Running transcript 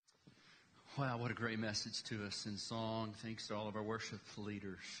Wow, what a great message to us in song. Thanks to all of our worship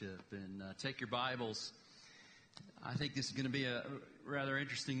leadership. And take your Bibles. I think this is going to be a rather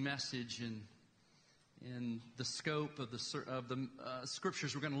interesting message in the scope of the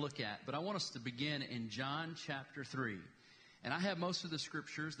scriptures we're going to look at. But I want us to begin in John chapter 3. And I have most of the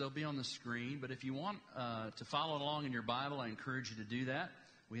scriptures. They'll be on the screen. But if you want to follow along in your Bible, I encourage you to do that.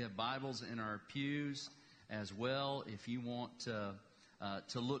 We have Bibles in our pews as well if you want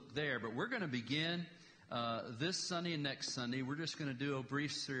to look there. But we're going to begin this Sunday and next Sunday. We're just going to do a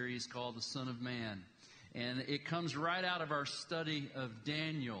brief series called The Son of Man. And it comes right out of our study of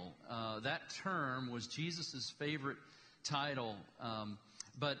Daniel. That term was Jesus' favorite title.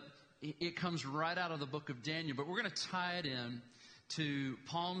 But it comes right out of the book of Daniel. But we're going to tie it in to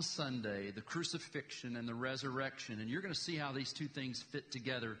Palm Sunday, the crucifixion and the resurrection. And you're going to see how these two things fit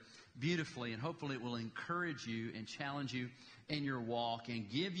together beautifully. And hopefully it will encourage you and challenge you in your walk and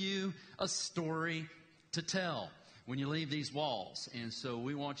give you a story to tell when you leave these walls. And so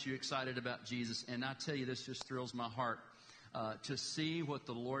we want you excited about Jesus. And I tell you, this just thrills my heart to see what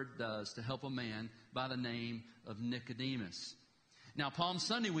the Lord does to help a man by the name of Nicodemus. Now, Palm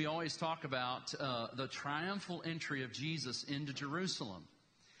Sunday, we always talk about the triumphal entry of Jesus into Jerusalem.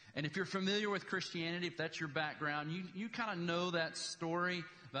 And if you're familiar with Christianity, if that's your background, you kind of know that story.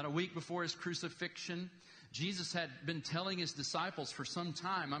 About a week before his crucifixion, Jesus had been telling his disciples for some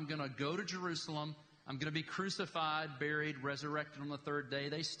time, I'm going to go to Jerusalem. I'm going to be crucified, buried, resurrected on the third day.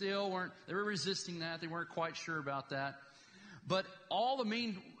 They were resisting that. They weren't quite sure about that. But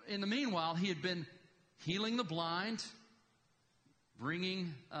in the meanwhile, he had been healing the blind,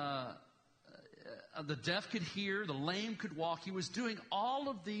 bringing, the deaf could hear, the lame could walk. He was doing all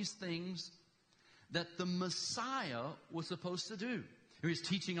of these things that the Messiah was supposed to do. He was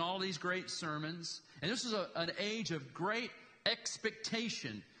teaching all these great sermons. And this was an age of great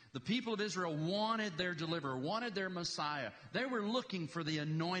expectation. The people of Israel wanted their deliverer, wanted their Messiah. They were looking for the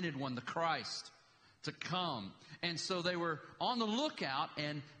anointed one, the Christ, to come. And so they were on the lookout.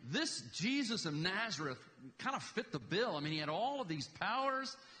 And this Jesus of Nazareth kind of fit the bill. I mean, he had all of these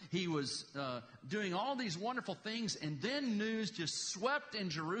powers. He was doing all these wonderful things. And then news just swept in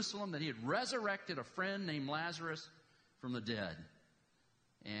Jerusalem that he had resurrected a friend named Lazarus from the dead.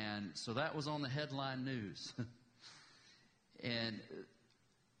 And so that was on the headline news. And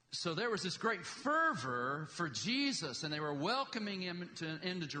so there was this great fervor for Jesus, and they were welcoming him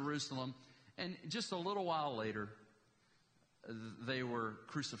into Jerusalem. And just a little while later, they were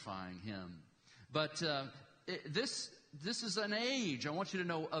crucifying him. But this is an age, I want you to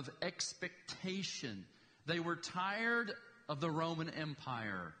know, of expectation. They were tired of the Roman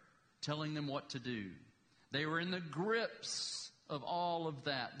Empire telling them what to do. They were in the grips of all of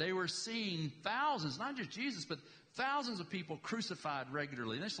that. They were seeing thousands, not just Jesus, but thousands of people crucified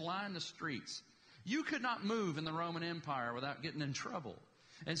regularly. They just lined the streets. You could not move in the Roman Empire without getting in trouble.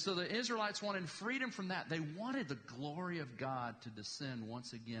 And so the Israelites wanted freedom from that. They wanted the glory of God to descend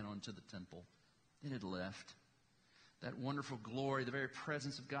once again onto the temple. It had left. That wonderful glory, the very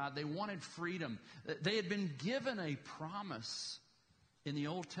presence of God. They wanted freedom. They had been given a promise in the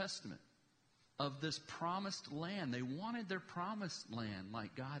Old Testament of this promised land. They wanted their promised land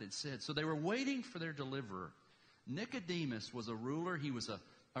like God had said. So they were waiting for their deliverer. Nicodemus was a ruler. He was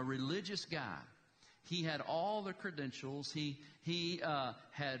a religious guy. He had all the credentials. He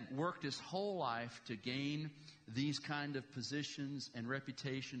had worked his whole life to gain these kind of positions and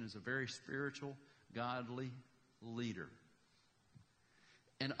reputation as a very spiritual, godly leader.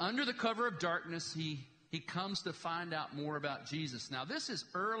 And under the cover of darkness, he comes to find out more about Jesus. Now, this is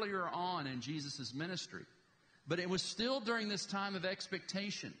earlier on in Jesus' ministry, but it was still during this time of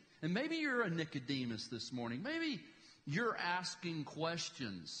expectation. And maybe you're a Nicodemus this morning. Maybe you're asking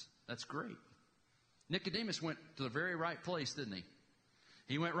questions. That's great. Nicodemus went to the very right place, didn't he?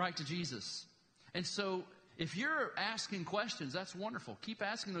 He went right to Jesus. And so if you're asking questions, that's wonderful. Keep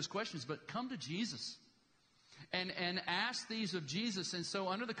asking those questions, but come to Jesus and ask these of Jesus. And so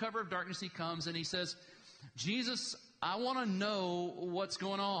under the cover of darkness, he comes and he says, Jesus, I want to know what's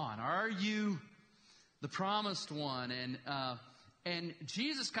going on. Are you the promised one? And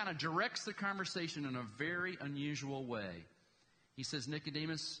Jesus kind of directs the conversation in a very unusual way. He says,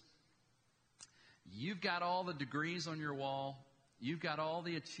 Nicodemus, you've got all the degrees on your wall. You've got all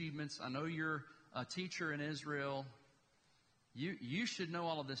the achievements. I know you're a teacher in Israel. You should know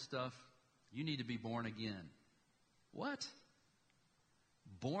all of this stuff. You need to be born again. What?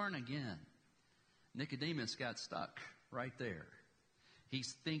 Born again. Nicodemus got stuck right there.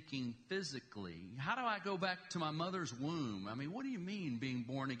 He's thinking physically. How do I go back to my mother's womb? I mean, what do you mean being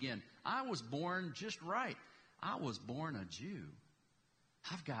born again? I was born just right. I was born a Jew.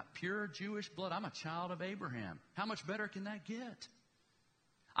 I've got pure Jewish blood. I'm a child of Abraham. How much better can that get?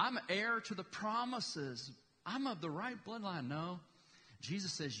 I'm heir to the promises. I'm of the right bloodline. No.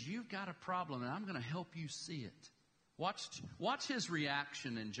 Jesus says, you've got a problem, and I'm going to help you see it. Watch his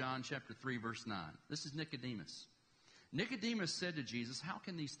reaction in John chapter 3, verse 9. This is Nicodemus. Nicodemus said to Jesus, how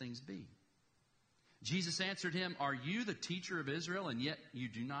can these things be? Jesus answered him, are you the teacher of Israel, and yet you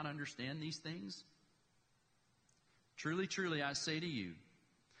do not understand these things? Truly, truly, I say to you,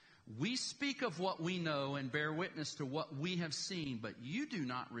 we speak of what we know and bear witness to what we have seen, but you do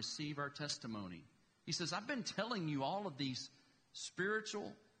not receive our testimony. He says, I've been telling you all of these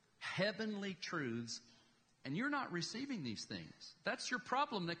spiritual, heavenly truths, and you're not receiving these things. That's your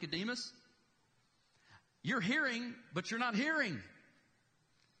problem, Nicodemus. You're hearing, but you're not hearing.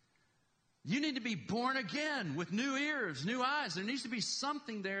 You need to be born again with new ears, new eyes. There needs to be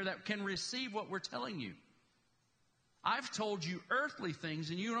something there that can receive what we're telling you. I've told you earthly things,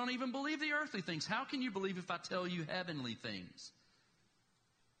 and you don't even believe the earthly things. How can you believe if I tell you heavenly things?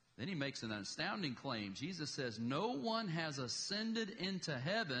 Then he makes an astounding claim. Jesus says, no one has ascended into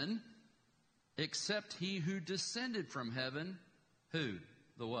heaven except he who descended from heaven. Who?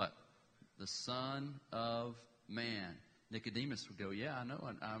 The what? The Son of Man. Nicodemus would go, yeah, I know.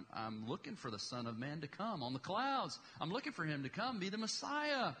 I'm looking for the Son of Man to come on the clouds. I'm looking for him to come, be the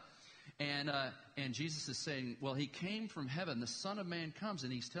Messiah. And Jesus is saying, well, he came from heaven. The Son of Man comes,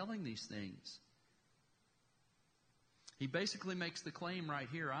 and he's telling these things. He basically makes the claim right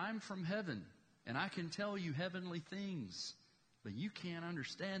here, I'm from heaven, and I can tell you heavenly things, but you can't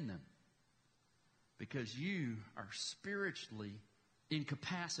understand them because you are spiritually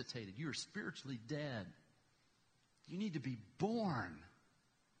incapacitated. You are spiritually dead. You need to be born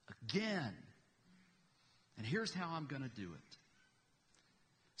again. And here's how I'm going to do it.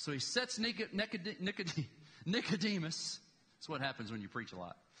 So he sets Nicodemus. That's what happens when you preach a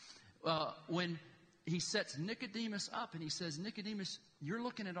lot. When he sets Nicodemus up and he says, Nicodemus, you're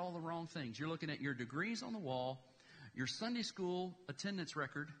looking at all the wrong things. You're looking at your degrees on the wall, your Sunday school attendance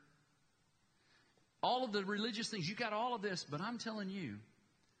record, all of the religious things. You got all of this, but I'm telling you,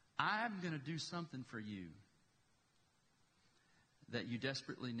 I'm going to do something for you that you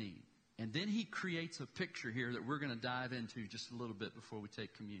desperately need. And then he creates a picture here that we're going to dive into just a little bit before we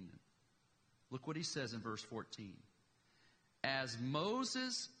take communion. Look what he says in verse 14. As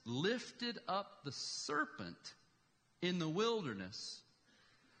Moses lifted up the serpent in the wilderness,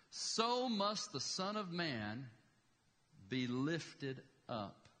 so must the Son of Man be lifted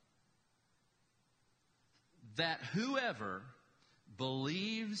up, that whoever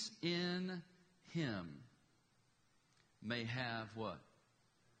believes in him may have what?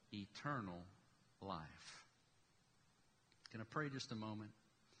 Eternal life. Can I pray just a moment?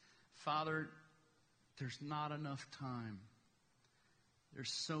 Father, there's not enough time.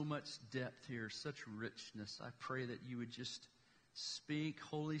 There's so much depth here, such richness. I pray that you would just speak,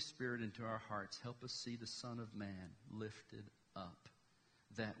 Holy Spirit, into our hearts. Help us see the Son of Man lifted up,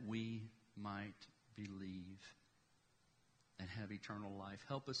 that we might believe and have eternal life.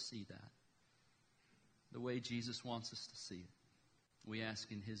 Help us see that the way Jesus wants us to see it. We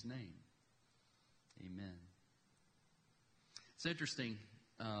ask in his name. Amen. It's interesting.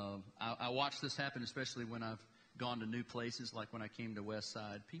 I watch this happen, especially when I've gone to new places, like when I came to West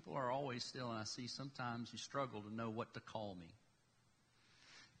Side. People are always still, and I see sometimes you struggle to know what to call me.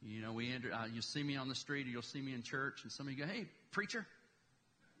 You know, you'll see me on the street, or you'll see me in church, and somebody go, hey, preacher.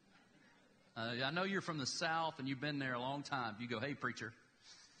 I know you're from the South, and you've been there a long time. You go, hey, preacher.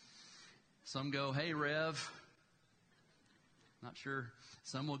 Some go, hey, Rev. Not sure.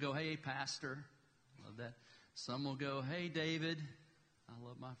 Some will go, hey, pastor. Love that. Some will go, hey, David. I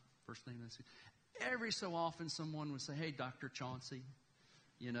love my first name. Every so often someone would say, hey, Dr. Chauncey.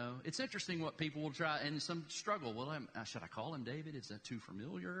 You know, it's interesting what people will try, and some struggle. Well, should I call him David? Is that too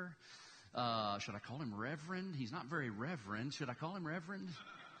familiar? Should I call him Reverend? He's not very reverend. Should I call him Reverend?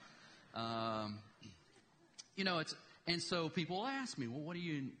 You know, and so people will ask me, well, what do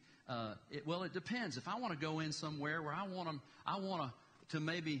you... Well, it depends. If I want to go in somewhere where I want to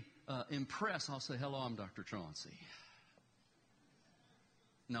maybe impress, I'll say, hello, I'm Dr. Chauncey.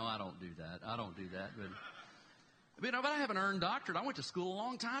 No, I don't do that. But I have an earned doctorate. I went to school a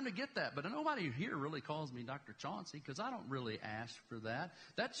long time to get that. But nobody here really calls me Dr. Chauncey because I don't really ask for that.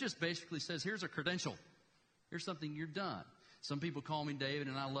 That just basically says, here's a credential. Here's something you're done. Some people call me David,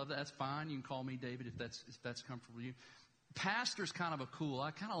 and I love that. That's fine. You can call me David if that's comfortable with you. Pastor's kind of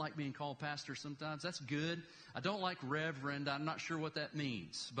I kind of like being called pastor sometimes. That's good. I don't like reverend. I'm not sure what that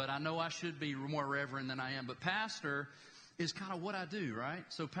means. But I know I should be more reverend than I am. But pastor is kind of what I do, right?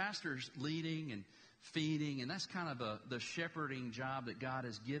 So pastor's leading, and feeding, and that's kind of the shepherding job that God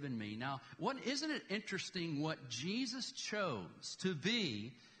has given me. Now, isn't it interesting what Jesus chose to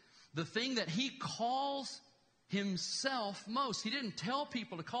be the thing that he calls himself most? He didn't tell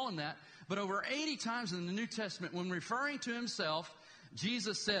people to call him that, but over 80 times in the New Testament, when referring to himself,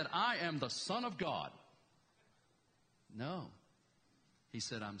 Jesus said, I am the Son of God. No. He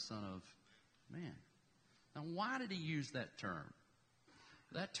said, I'm Son of Man. Now, why did he use that term?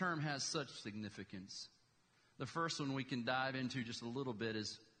 That term has such significance. The first one we can dive into just a little bit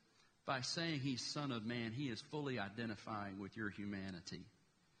is by saying he's Son of Man, he is fully identifying with your humanity.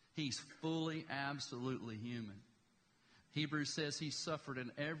 He's fully, absolutely human. Hebrews says he suffered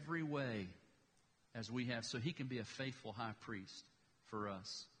in every way as we have, so he can be a faithful high priest for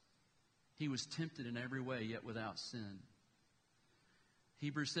us. He was tempted in every way, yet without sin.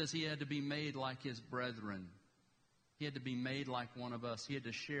 Hebrews says he had to be made like his brethren. He had to be made like one of us. He had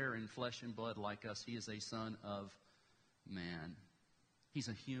to share in flesh and blood like us. He is a Son of Man. He's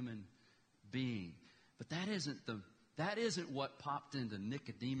a human being. But that isn't what popped into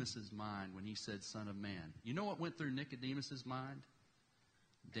Nicodemus's mind when he said Son of Man. You know what went through Nicodemus's mind?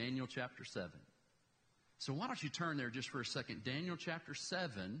 Daniel chapter 7. So why don't you turn there just for a second. Daniel chapter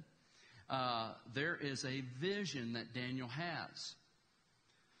 7, there is a vision that Daniel has.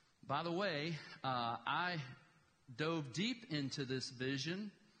 By the way, I dove deep into this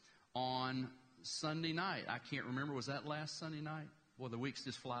vision on Sunday night. I can't remember, was that last Sunday night? Well, the weeks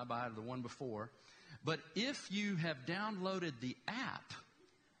just fly by to the one before. But if you have downloaded the app,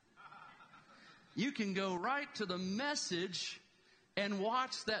 you can go right to the message and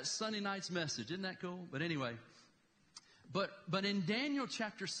watch that Sunday night's message. Isn't that cool? But anyway, but in Daniel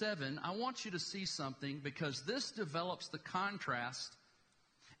chapter 7, I want you to see something, because this develops the contrast,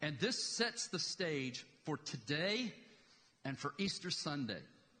 and this sets the stage for today and for Easter Sunday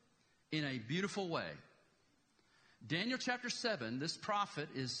in a beautiful way. Daniel chapter 7, this prophet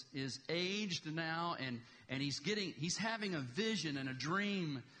is aged now, and he's having a vision and a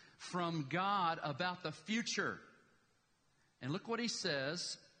dream from God about the future. And look what he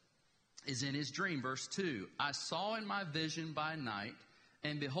says is in his dream, verse 2. I saw in my vision by night,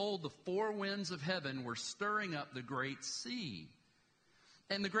 and behold, the four winds of heaven were stirring up the great sea.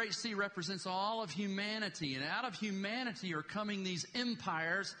 And the great sea represents all of humanity. And out of humanity are coming these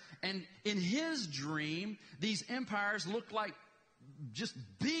empires. And in his dream, these empires look like just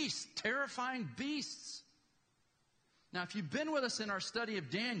beasts, terrifying beasts. Now, if you've been with us in our study of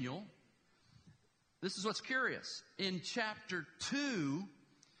Daniel, this is what's curious. In chapter 2,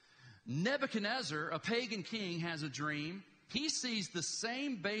 Nebuchadnezzar, a pagan king, has a dream. He sees the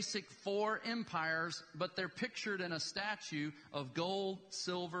same basic four empires, but they're pictured in a statue of gold,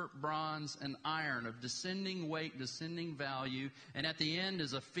 silver, bronze, and iron, of descending weight, descending value. And at the end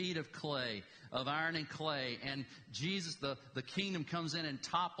is a feet of clay, of iron and clay. And Jesus, the kingdom, comes in and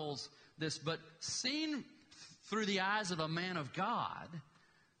topples this. But seen through the eyes of a man of God,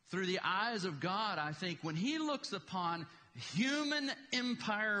 I think, when he looks upon human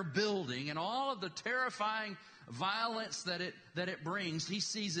empire building and all of the terrifying violence that it brings, he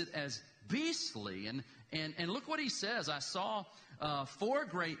sees it as beastly. And look what he says. I saw four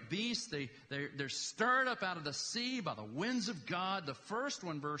great beasts. They're stirred up out of the sea by the winds of God. The first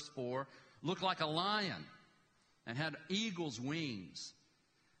one, verse 4, looked like a lion and had eagle's wings.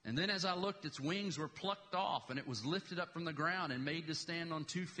 And then as I looked, its wings were plucked off, and it was lifted up from the ground and made to stand on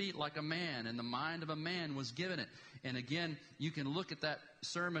 2 feet like a man, and the mind of a man was given it. And again, you can look at that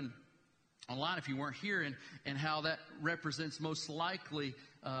sermon online if you weren't here, and how that represents most likely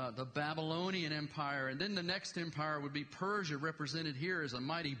the Babylonian Empire. And then the next empire would be Persia, represented here as a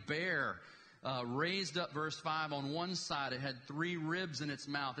mighty bear, raised up, verse 5, on one side. It had 3 ribs in its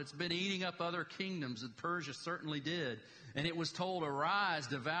mouth. It's been eating up other kingdoms, and Persia certainly did. And it was told, arise,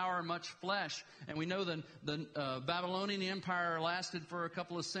 devour much flesh. And we know the Babylonian Empire lasted for a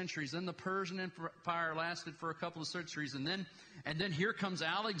couple of centuries. Then the Persian Empire lasted for a couple of centuries. And then here comes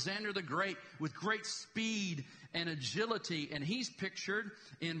Alexander the Great with great speed and agility. And he's pictured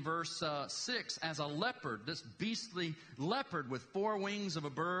in verse 6 as a leopard, this beastly leopard with 4 wings of a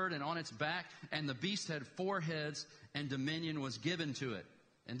bird and on its back. And the beast had 4 heads, and dominion was given to it.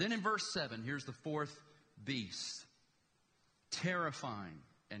 And then in verse 7, here's the 4th beast. Terrifying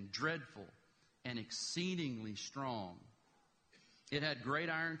and dreadful and exceedingly strong. It had great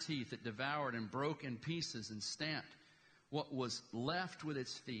iron teeth. It devoured and broke in pieces and stamped what was left with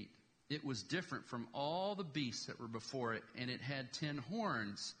its feet. It was different from all the beasts that were before it, and it had 10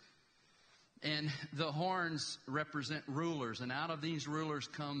 horns. And the horns represent rulers, and out of these rulers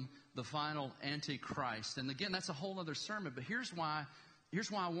come the final Antichrist. And again, that's a whole other sermon, but here's why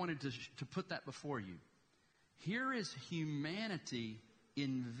here's why I wanted to put that before you. Here is humanity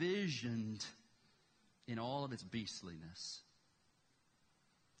envisioned in all of its beastliness,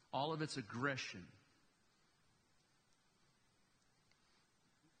 all of its aggression.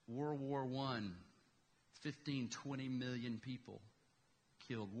 World War I, 15, 20 million people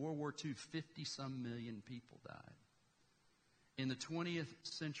killed. World War II, 50-some million people died. In the 20th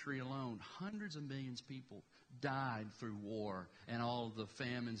century alone, hundreds of millions of people died through war and all of the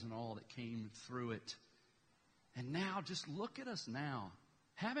famines and all that came through it. And now, just look at us now.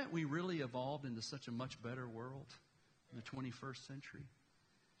 Haven't we really evolved into such a much better world in the 21st century?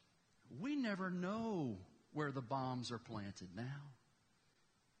 We never know where the bombs are planted now.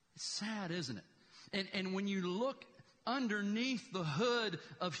 It's sad, isn't it? And when you look underneath the hood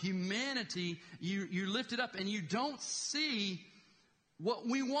of humanity, you lift it up and you don't see what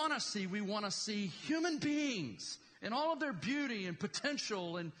we want to see. We want to see human beings and all of their beauty and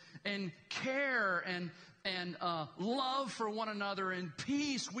potential and care and love for one another and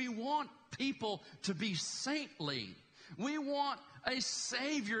peace. We want people to be saintly. We want a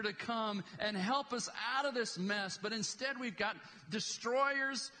Savior to come and help us out of this mess. But instead we've got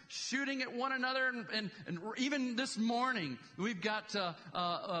destroyers shooting at one another. And even this morning we've got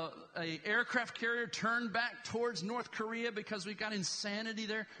a aircraft carrier turned back towards North Korea because we've got insanity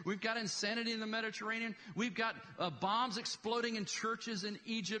there. We've got insanity in the Mediterranean. We've got bombs exploding in churches in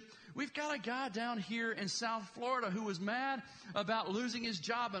Egypt. We've got a guy down here in South Florida who was mad about losing his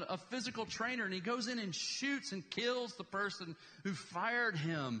job, a physical trainer, and he goes in and shoots and kills the person who fired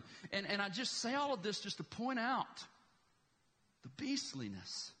him. And I just say all of this just to point out the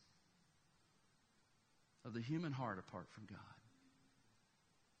beastliness of the human heart apart from God.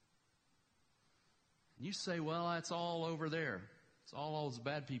 And you say, well, that's all over there. It's all those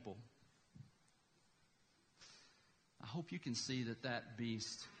bad people. I hope you can see that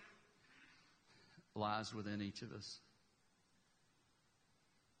beast lies within each of us.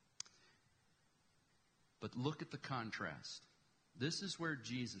 But look at the contrast. This is where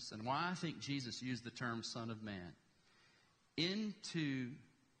Jesus, and why I think Jesus used the term Son of Man, into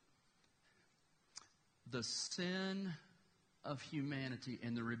the sin of humanity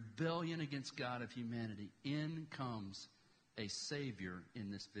and the rebellion against God of humanity, in comes a Savior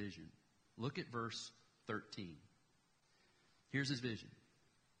in this vision. Look at verse 13. Here's his vision.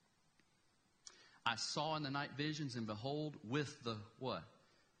 I saw in the night visions, and behold, with the what?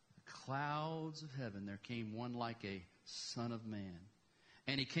 The clouds of heaven, there came one like a Son of Man.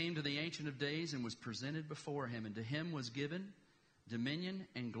 And he came to the Ancient of Days and was presented before him. And to him was given dominion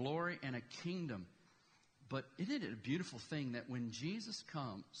and glory and a kingdom. But isn't it a beautiful thing that when Jesus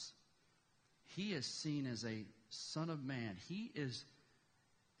comes, he is seen as a Son of Man. He is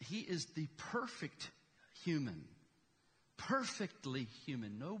the perfect human. Perfectly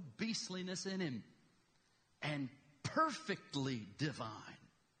human. No beastliness in him. And perfectly divine.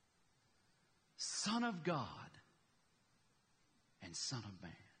 Son of God and Son of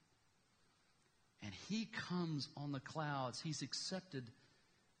Man. And he comes on the clouds. He's accepted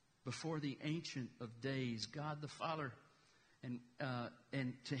before the Ancient of Days, God the Father. And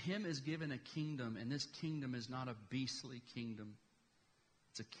to him is given a kingdom. And this kingdom is not a beastly kingdom.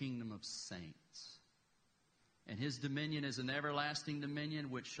 It's a kingdom of saints. And his dominion is an everlasting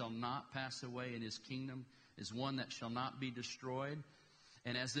dominion which shall not pass away, and his kingdom is one that shall not be destroyed.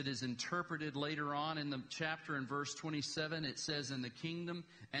 And as it is interpreted later on in the chapter in verse 27, it says, and the kingdom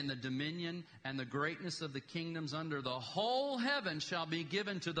and the dominion and the greatness of the kingdoms under the whole heaven shall be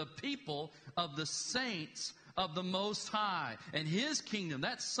given to the people of the saints of the Most High. And his kingdom,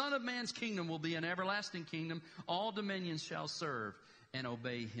 that Son of Man's kingdom, will be an everlasting kingdom. All dominions shall serve and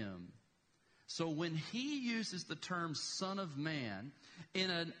obey him. So when he uses the term Son of Man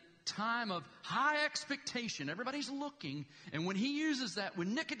in a time of high expectation, everybody's looking, and when he uses that with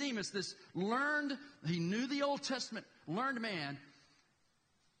Nicodemus, this learned, he knew the Old Testament, learned man,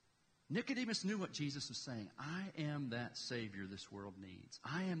 Nicodemus knew what Jesus was saying. I am that Savior this world needs.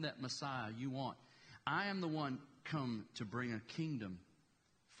 I am that Messiah you want. I am the one come to bring a kingdom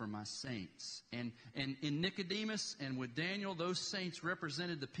for my saints. And in Nicodemus and with Daniel, those saints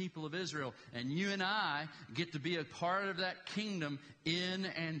represented the people of Israel. And you and I get to be a part of that kingdom in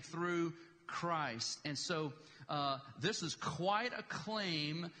and through Christ. And so this is quite a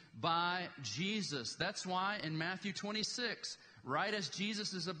claim by Jesus. That's why in Matthew 26, right as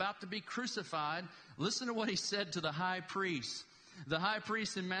Jesus is about to be crucified, listen to what he said to the high priest. The high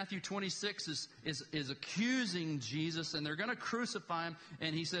priest in Matthew 26 is accusing Jesus, and they're going to crucify him.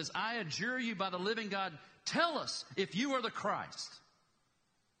 And he says, I adjure you by the living God, tell us if you are the Christ.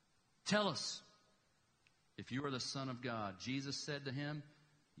 Tell us if you are the Son of God. Jesus said to him,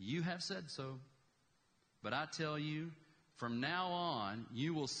 you have said so. But I tell you, from now on,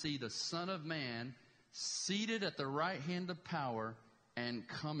 you will see the Son of Man seated at the right hand of power and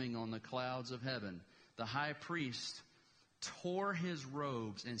coming on the clouds of heaven. The high priest tore his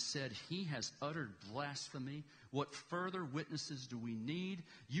robes and said, he has uttered blasphemy. What further witnesses do we need?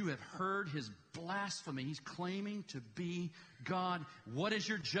 You have heard his blasphemy. He's claiming to be God. What is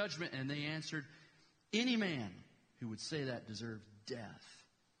your judgment? And they answered, any man who would say that deserves death.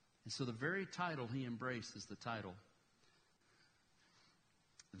 And so the very title he embraced is the title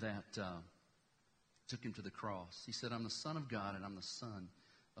that took him to the cross. He said, I'm the Son of God and I'm the Son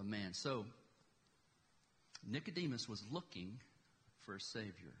of Man. So Nicodemus was looking for a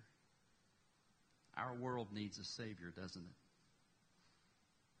Savior. Our world needs a Savior, doesn't it?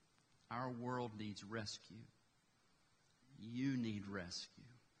 Our world needs rescue. You need rescue.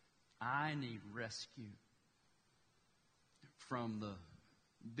 I need rescue from the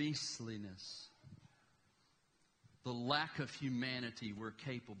beastliness, the lack of humanity we're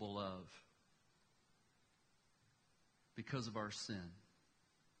capable of because of our sin.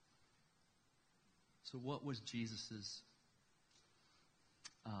 So what was Jesus's,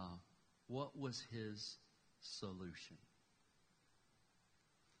 what was his solution?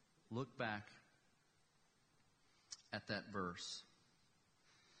 Look back at that verse.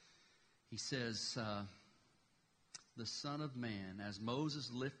 He says, the Son of Man, as Moses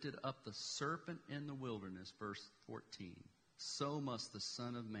lifted up the serpent in the wilderness, verse 14, so must the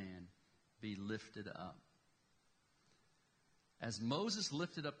Son of Man be lifted up. As Moses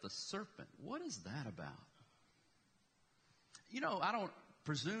lifted up the serpent, what is that about? You know, I don't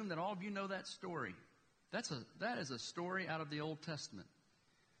presume that all of you know that story. That is a story out of the Old Testament.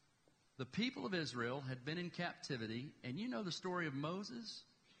 The people of Israel had been in captivity, and you know the story of Moses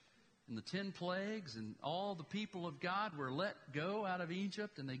and the 10 plagues, and all the people of God were let go out of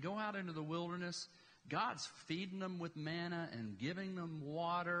Egypt, and they go out into the wilderness. God's feeding them with manna and giving them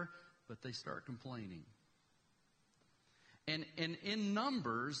water, but they start complaining. And in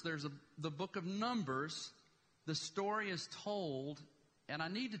Numbers, the book of Numbers, the story is told, and I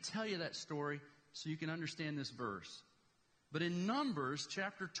need to tell you that story so you can understand this verse. But in Numbers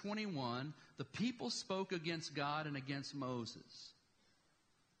chapter 21, the people spoke against God and against Moses.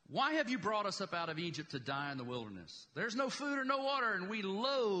 Why have you brought us up out of Egypt to die in the wilderness? There's no food or no water, and we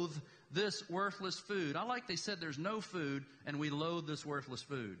loathe this worthless food. I like they said there's no food, and we loathe this worthless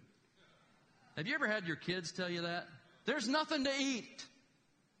food. Have you ever had your kids tell you that? There's nothing to eat.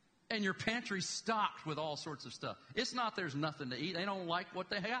 And your pantry's stocked with all sorts of stuff. It's not there's nothing to eat. They don't like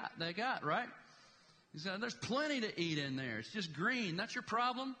what they got, right? There's plenty to eat in there. It's just green. That's your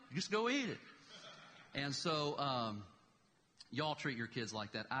problem. Just go eat it. And so, y'all treat your kids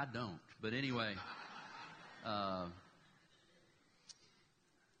like that. I don't. But anyway,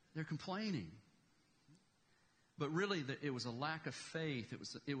 they're complaining. But really, it was a lack of faith.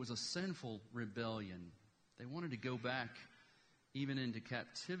 It was a sinful rebellion. They wanted to go back even into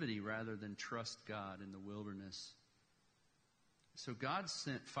captivity rather than trust God in the wilderness. So God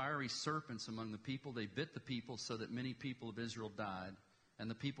sent fiery serpents among the people. They bit the people so that many people of Israel died. And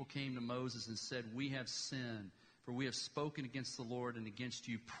the people came to Moses and said, we have sinned, for we have spoken against the Lord and against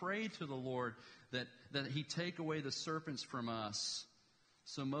you. Pray to the Lord that he take away the serpents from us.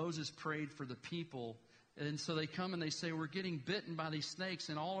 So Moses prayed for the people. And so they come and they say, we're getting bitten by these snakes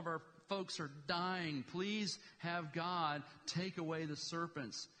and all of our folks are dying. Please have God take away the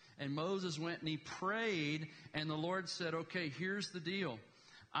serpents. And Moses went and he prayed, and the Lord said, okay, here's the deal.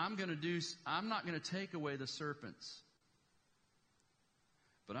 I'm not going to take away the serpents,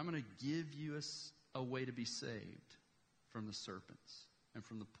 but I'm going to give you a way to be saved from the serpents and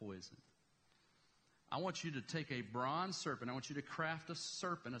from the poison. I want you to take a bronze serpent. I want you to craft a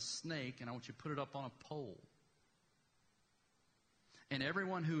serpent, a snake, and I want you to put it up on a pole. And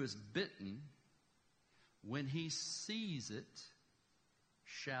everyone who is bitten, when he sees it,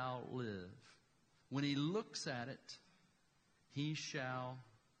 shall live. When he looks at it, he shall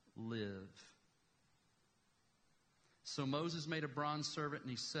live. So Moses made a bronze serpent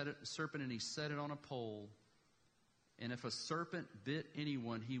and he set it on a pole. And if a serpent bit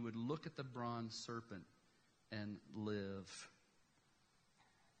anyone, he would look at the bronze serpent and live.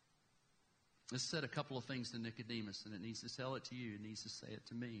 This said a couple of things to Nicodemus, and it needs to tell it to you. It needs to say it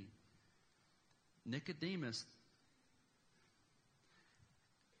to me. Nicodemus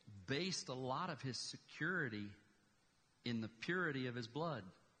based a lot of his security in the purity of his blood.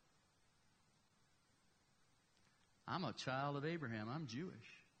 I'm a child of Abraham. I'm Jewish.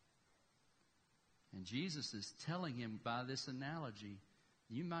 And Jesus is telling him by this analogy,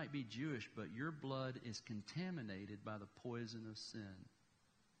 You might be Jewish, but your blood is contaminated by the poison of sin.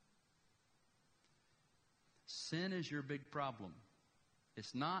 Sin is your big problem.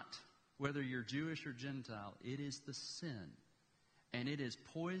 It's not whether you're Jewish or Gentile. It is the sin. And it has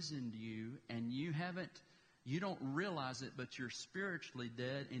poisoned you, and you don't realize it, but you're spiritually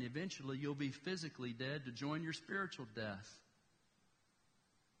dead, and eventually you'll be physically dead to join your spiritual death.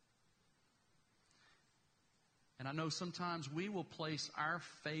 And I know sometimes we will place our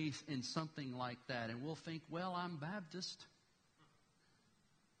faith in something like that, and we'll think, well, I'm Baptist.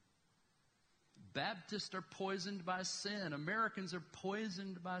 Baptists are poisoned by sin. Americans are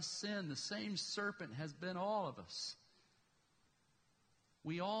poisoned by sin. The same serpent has been all of us.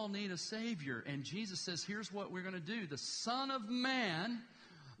 We all need a Savior. And Jesus says, here's what we're going to do. The Son of Man,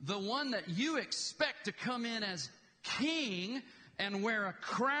 the one that you expect to come in as king and wear a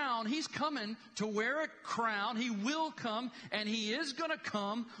crown, he's coming to wear a crown. He will come, and he is going to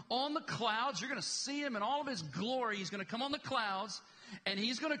come on the clouds. You're going to see him in all of his glory. He's going to come on the clouds, and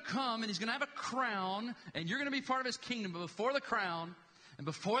he's going to come, and he's going to have a crown, and you're going to be part of his kingdom. But before the crown and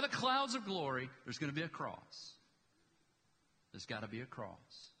before the clouds of glory, there's going to be a cross. There's got to be a cross.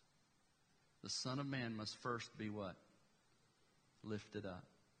 The Son of Man must first be what? Lifted up.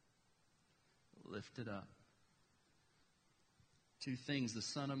 Lifted up. Two things. The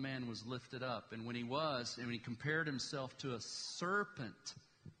Son of Man was lifted up. And when he compared himself to a serpent,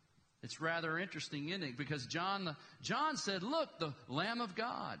 it's rather interesting, isn't it? Because John said, look, the Lamb of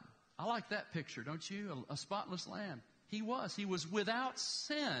God. I like that picture, don't you? A spotless lamb. He was without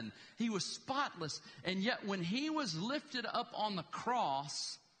sin. He was spotless. And yet when he was lifted up on the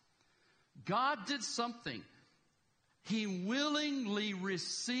cross, God did something. He willingly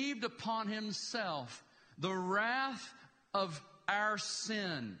received upon himself the wrath of our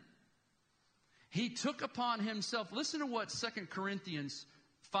sin. He took upon himself, listen to what 2 Corinthians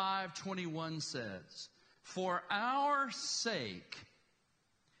 5:21 says. For our sake,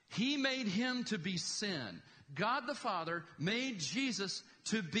 he made him to be sin. God the Father made Jesus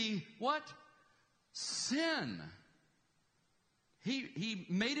to be what? Sin. He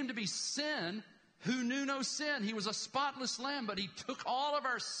made him to be sin who knew no sin. He was a spotless lamb, but he took all of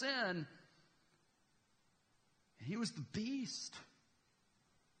our sin. He was the beast.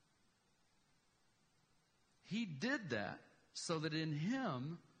 He did that so that in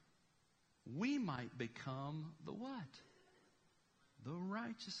him we might become the what? The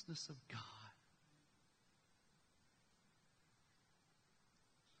righteousness of God.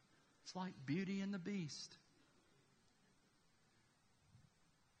 It's like Beauty and the Beast.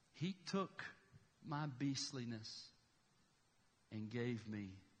 He took my beastliness and gave me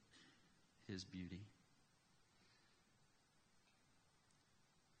his beauty.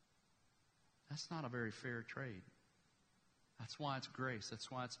 That's not a very fair trade. That's why it's grace.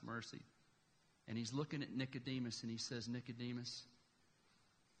 That's why it's mercy. And he's looking at Nicodemus and he says, Nicodemus,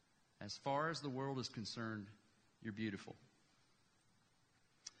 as far as the world is concerned, you're beautiful.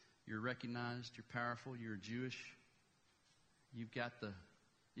 You're recognized, you're powerful, you're Jewish. You've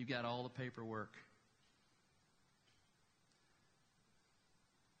got all the paperwork.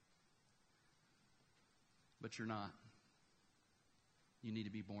 But you're not. You need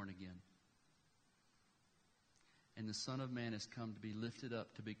to be born again. And the Son of Man has come to be lifted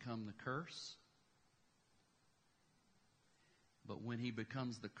up to become the curse. But when he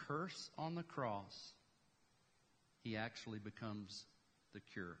becomes the curse on the cross, he actually becomes the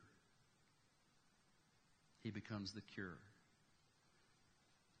cure. He becomes the cure.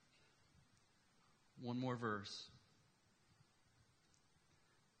 One more verse.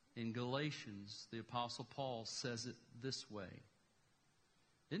 In Galatians, the Apostle Paul says it this way.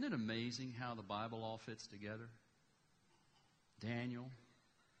 Isn't it amazing how the Bible all fits together? Daniel,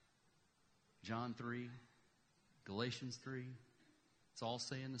 John 3, Galatians 3. It's all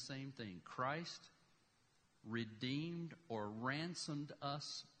saying the same thing. Christ redeemed or ransomed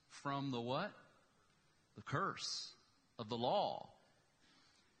us from the what? The curse of the law.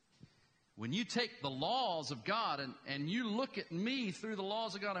 When you take the laws of God and you look at me through the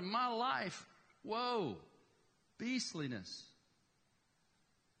laws of God in my life, whoa, beastliness.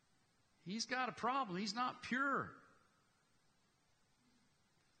 He's got a problem. He's not pure.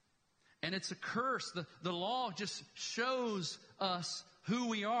 And it's a curse. The law just shows us who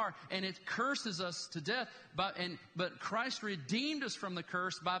we are, and it curses us to death. But Christ redeemed us from the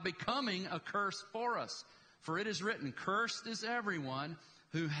curse by becoming a curse for us. For it is written, cursed is everyone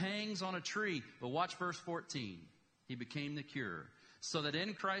who hangs on a tree. But watch verse 14. He became the cure. So that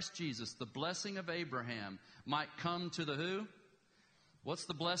in Christ Jesus, the blessing of Abraham might come to the who? What's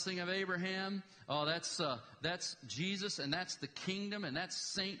the blessing of Abraham? Oh, that's Jesus, and that's the kingdom, and that's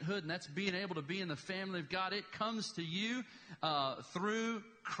sainthood, and that's being able to be in the family of God. It comes to you through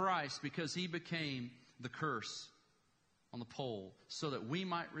Christ, because He became the curse on the pole so that we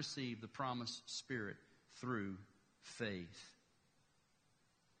might receive the promised Spirit through faith.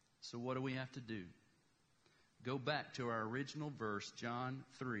 So what do we have to do? Go back to our original verse, John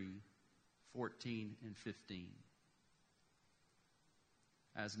 3:14 and 15.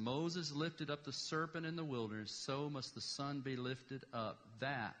 As Moses lifted up the serpent in the wilderness, so must the Son be lifted up,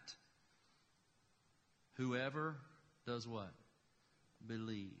 that whoever does what?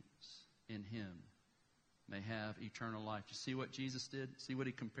 Believes in Him may have eternal life. You see what Jesus did? See what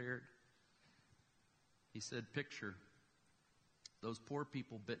He compared? He said, picture those poor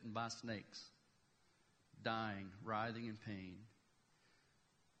people bitten by snakes, dying, writhing in pain.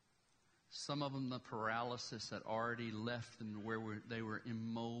 Some of them, the paralysis had already left them where they were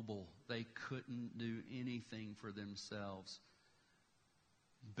immobile. They couldn't do anything for themselves.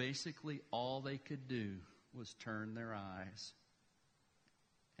 Basically, all they could do was turn their eyes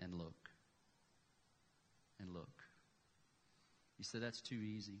and look. And look. You say, that's too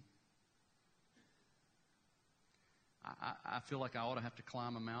easy. I feel like I ought to have to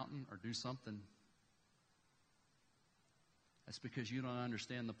climb a mountain or do something. That's because you don't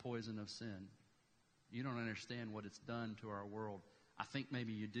understand the poison of sin. You don't understand what it's done to our world. I think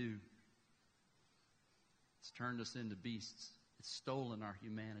maybe you do. It's turned us into beasts. It's stolen our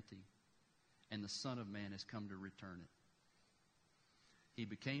humanity. And the Son of Man has come to return it. He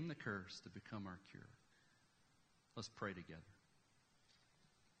became the curse to become our cure. Let's pray together.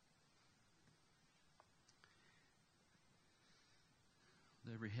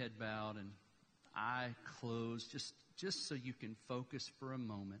 With every head bowed and eye closed, just so you can focus for a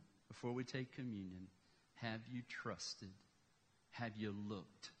moment before we take communion. Have you trusted? Have you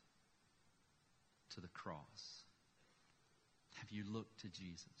looked to the cross? Have you looked to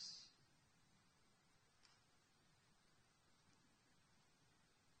Jesus?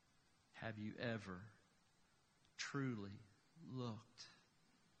 Have you ever truly looked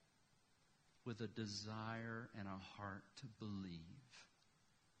with a desire and a heart to believe?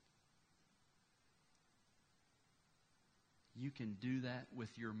 You can do that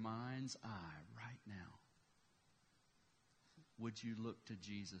with your mind's eye right now. Would you look to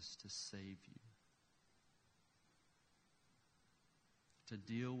Jesus to save you? To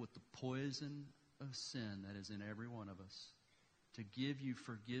deal with the poison of sin that is in every one of us. To give you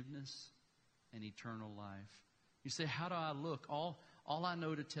forgiveness and eternal life. You say, how do I look? All I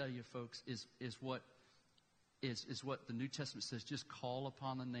know to tell you, folks, is what the New Testament says. Just call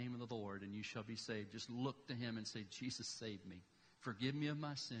upon the name of the Lord and you shall be saved. Just look to Him and say, Jesus, save me. Forgive me of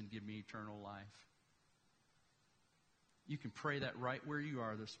my sin. Give me eternal life. You can pray that right where you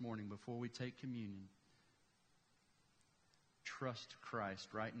are this morning before we take communion. Trust Christ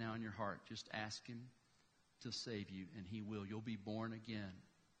right now in your heart. Just ask Him to save you, and He will. You'll be born again.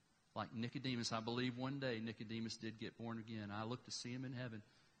 Like Nicodemus, I believe one day Nicodemus did get born again. I look to see him in heaven,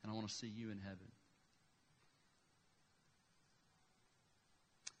 and I want to see you in heaven.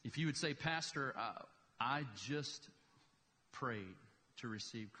 If you would say, Pastor, I just prayed to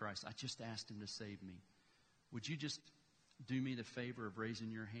receive Christ. I just asked Him to save me. Would you just do me the favor of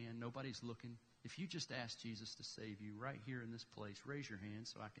raising your hand? Nobody's looking. If you just ask Jesus to save you right here in this place, raise your hand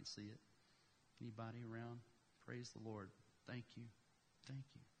so I can see it. Anybody around? Praise the Lord. Thank you. Thank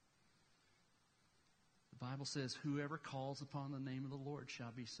you. The Bible says, whoever calls upon the name of the Lord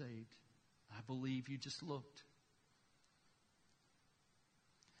shall be saved. I believe you just looked.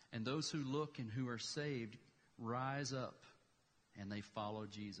 And those who look and who are saved rise up and they follow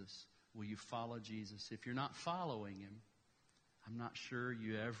Jesus. Will you follow Jesus? If you're not following Him, I'm not sure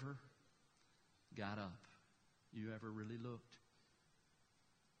you ever got up. You ever really looked.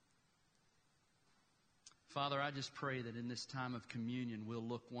 Father, I just pray that in this time of communion we'll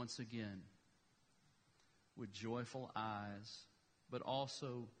look once again with joyful eyes, but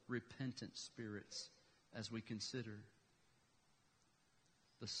also repentant spirits as we consider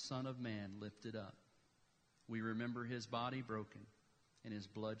the Son of Man lifted up. We remember His body broken and His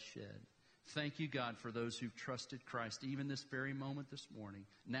blood shed. Thank you, God, for those who've trusted Christ even this very moment this morning.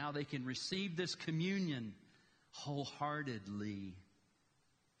 Now they can receive this communion wholeheartedly,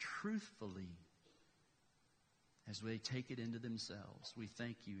 truthfully, as they take it into themselves. We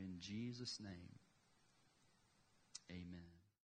thank you in Jesus' name. Amen.